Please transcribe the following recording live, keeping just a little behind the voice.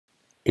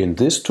In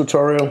this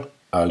tutorial,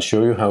 I'll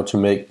show you how to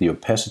make the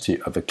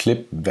opacity of a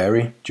clip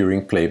vary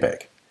during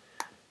playback.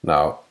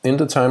 Now, in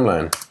the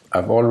timeline,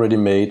 I've already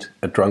made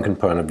a drunken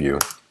point of view.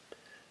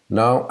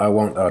 Now I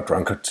want our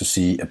drunkard to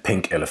see a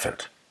pink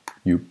elephant.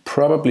 You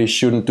probably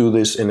shouldn't do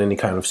this in any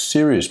kind of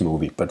serious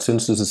movie, but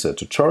since this is a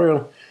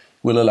tutorial,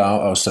 we'll allow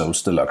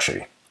ourselves the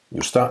luxury.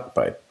 You start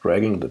by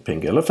dragging the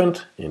pink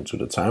elephant into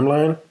the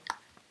timeline,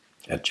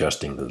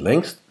 adjusting the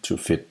length to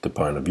fit the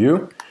point of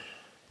view,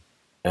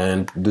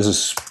 and this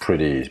is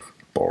pretty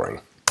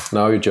boring.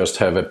 Now you just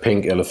have a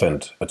pink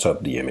elephant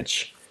atop the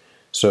image.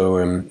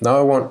 So now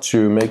I want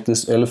to make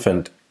this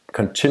elephant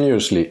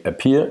continuously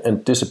appear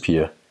and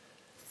disappear.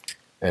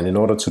 And in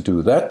order to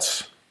do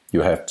that,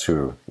 you have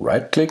to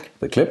right-click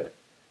the clip,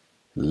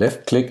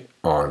 left-click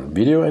on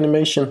video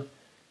animation,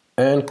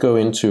 and go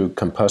into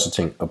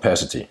compositing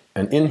opacity.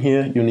 And in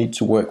here you need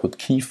to work with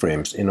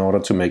keyframes in order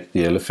to make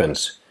the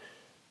elephants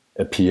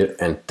appear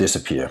and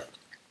disappear.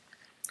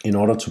 In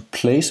order to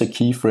place a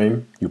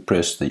keyframe, you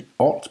press the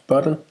Alt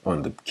button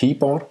on the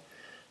keyboard,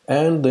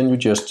 and then you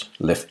just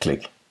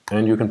left-click,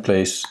 and you can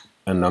place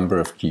a number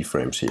of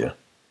keyframes here.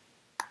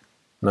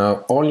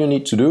 Now all you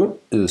need to do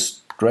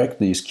is drag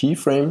these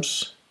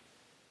keyframes,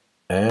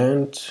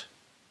 and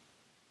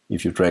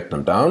if you drag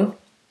them down,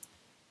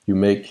 you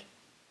make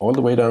all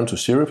the way down to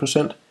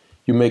 0%,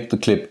 you make the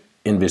clip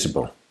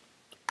invisible.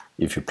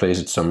 If you place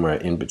it somewhere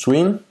in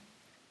between,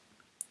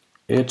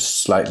 it's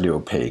slightly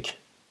opaque.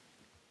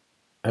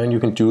 And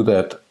you can do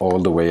that all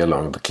the way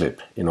along the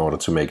clip in order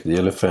to make the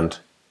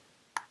elephant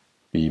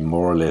be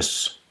more or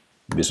less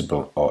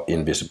visible or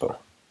invisible.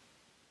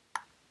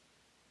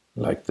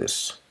 Like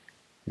this.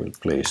 We'll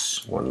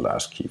place one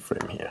last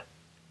keyframe here.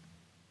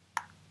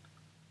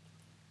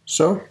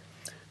 So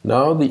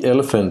now the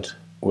elephant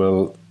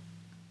will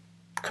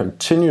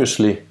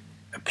continuously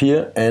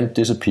appear and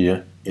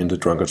disappear in the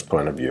drunkard's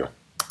point of view.